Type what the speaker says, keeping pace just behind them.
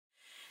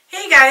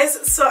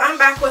guys, so I'm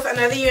back with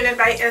another unit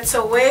by It's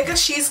a Wig.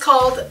 She's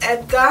called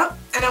EDGAR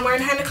and I'm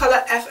wearing her in the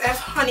color FF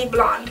Honey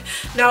Blonde.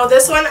 Now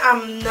this one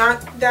I'm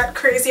not that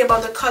crazy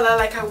about the color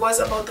like I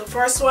was about the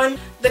first one.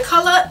 The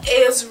color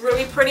is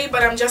really pretty,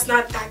 but I'm just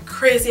not that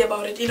crazy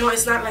about it. You know,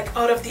 it's not like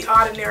out of the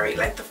ordinary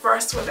like the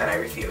first one that I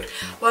reviewed.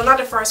 Well, not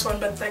the first one,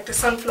 but like the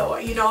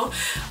sunflower, you know.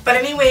 But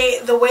anyway,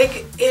 the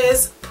wig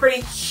is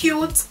pretty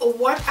cute.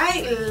 What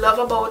I love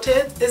about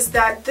it is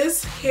that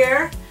this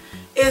hair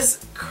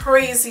is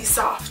crazy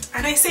soft,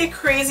 and I say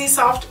crazy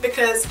soft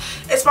because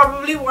it's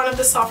probably one of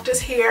the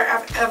softest hair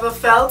I've ever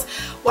felt.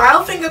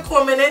 While finger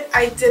combing it,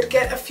 I did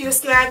get a few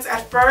snags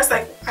at first.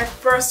 Like at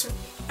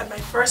my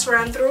first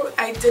run through,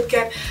 I did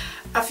get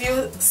a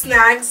few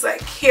snags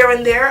like here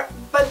and there,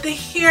 but the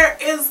hair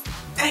is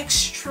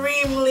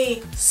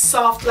extremely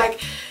soft.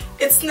 Like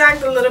it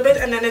snagged a little bit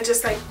and then it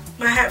just like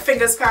my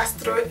fingers passed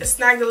through it. It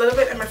snagged a little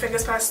bit and my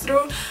fingers passed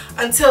through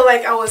until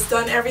like I was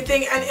done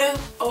everything, and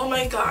oh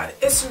my god,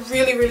 it's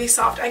really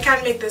soft. I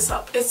can't make this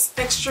up. It's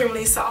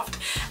extremely soft.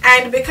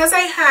 And because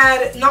I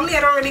had, normally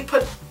I don't really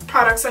put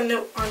products on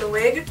the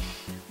wig,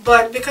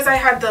 but because I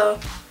had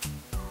the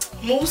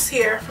mousse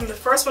here from the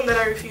first one that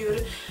I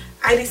reviewed,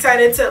 I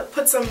decided to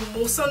put some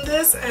mousse on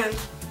this, and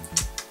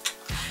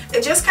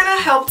it just kind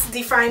of helped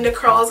define the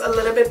curls a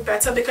little bit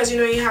better because you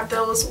know you have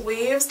those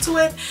waves to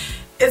it.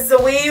 It's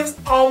the waves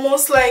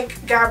almost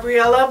like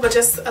Gabriella, but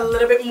just a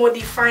little bit more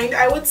defined,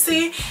 I would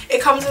say. It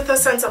comes with a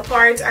center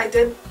part. I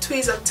did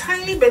tweeze a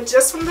tiny bit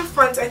just from the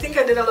front. I think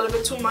I did a little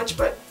bit too much,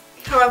 but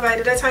however, I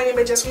did a tiny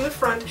bit just from the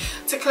front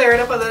to clear it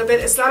up a little bit.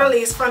 It's not a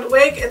lace front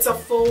wig, it's a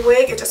full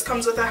wig. It just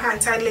comes with a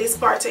hand-tied lace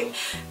parting.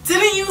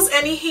 Didn't use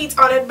any heat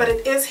on it, but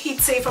it is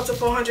heat safe up to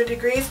 400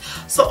 degrees.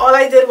 So all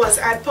I did was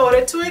add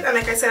powder to it, and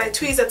like I said, I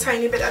tweezed a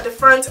tiny bit at the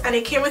front, and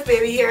it came with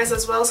baby hairs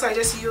as well, so I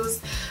just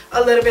used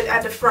a little bit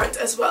at the front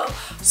as well.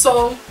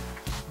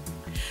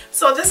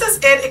 So this is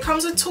it. It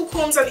comes with two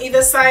combs on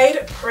either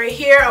side. Right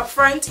here up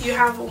front you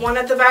have one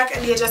at the back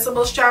and the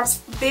adjustable straps.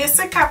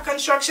 Basic cap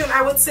construction,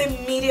 I would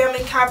say medium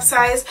in cap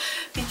size.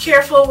 Be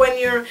careful when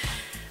you're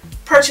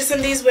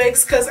purchasing these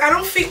wigs because I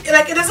don't feel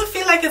like it doesn't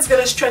feel like it's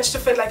gonna stretch to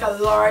fit like a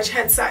large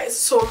head size.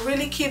 So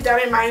really keep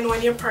that in mind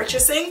when you're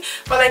purchasing.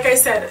 But like I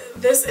said,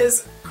 this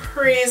is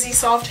crazy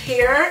soft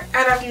hair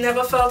and I've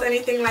never felt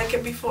anything like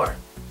it before.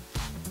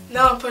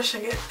 Now I'm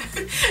pushing it.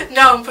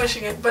 Now I'm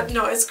pushing it, but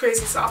no, it's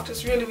crazy soft.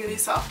 It's really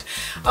soft.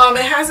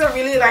 It has a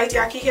really light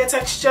yaki hair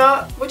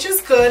texture, which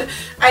is good.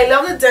 I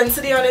love the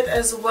density on it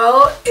as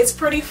well. It's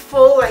pretty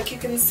full, like you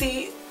can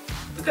see.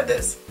 Look at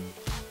this.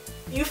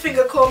 You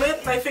finger comb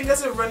it. My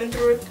fingers are running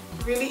through it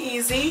really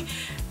easy,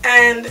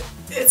 and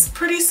it's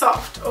pretty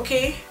soft.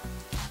 Okay,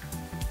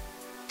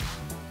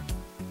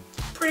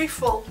 pretty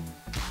full.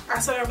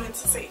 That's what I meant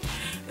to say.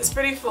 It's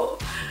pretty full.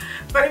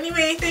 But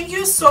anyway, thank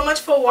you so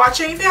much for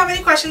watching. If you have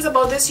any questions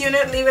about this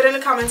unit, leave it in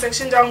the comment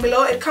section down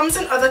below. It comes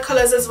in other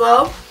colors as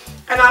well,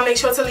 and I'll make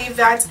sure to leave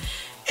that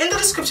in the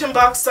description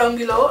box down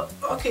below.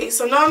 Okay,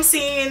 so now I'm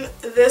seeing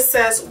this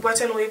says wet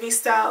and wavy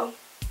style.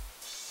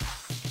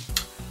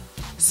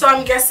 So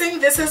I'm guessing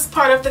this is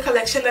part of the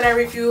collection that I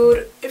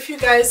reviewed. If you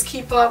guys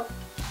keep up,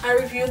 I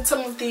reviewed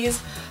some of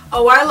these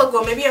a while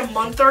ago, maybe a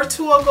month or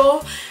two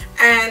ago,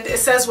 and it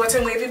says wet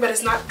and wavy, but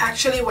it's not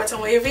actually wet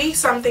and wavy,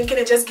 so I'm thinking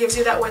it just gives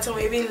you that wet and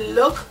wavy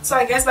look. So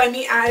I guess by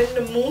me adding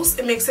the mousse,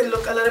 it makes it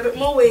look a little bit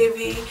more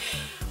wavy,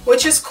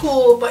 which is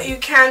cool, but you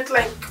can't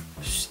like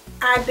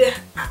add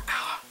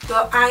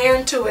the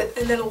iron to it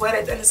and then wet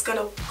it and it's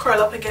gonna curl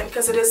up again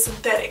because it is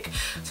synthetic.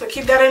 So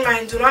keep that in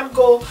mind. Do not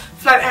go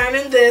flat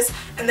ironing this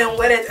and then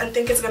wet it and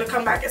think it's gonna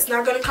come back. It's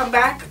not gonna come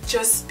back.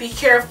 Just be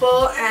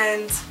careful,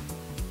 and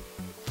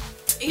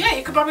yeah,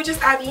 you could probably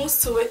just add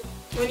mousse to it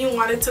when you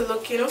want it to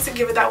look, you know, to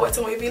give it that wet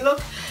and wavy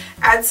look.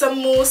 Add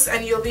some mousse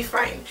and you'll be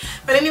fine.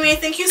 But anyway,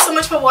 thank you so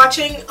much for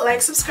watching.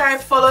 Like, subscribe,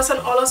 follow us on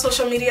all our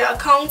social media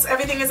accounts.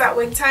 Everything is at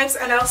WigTypes,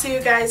 and I'll see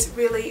you guys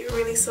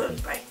really soon.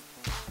 Bye.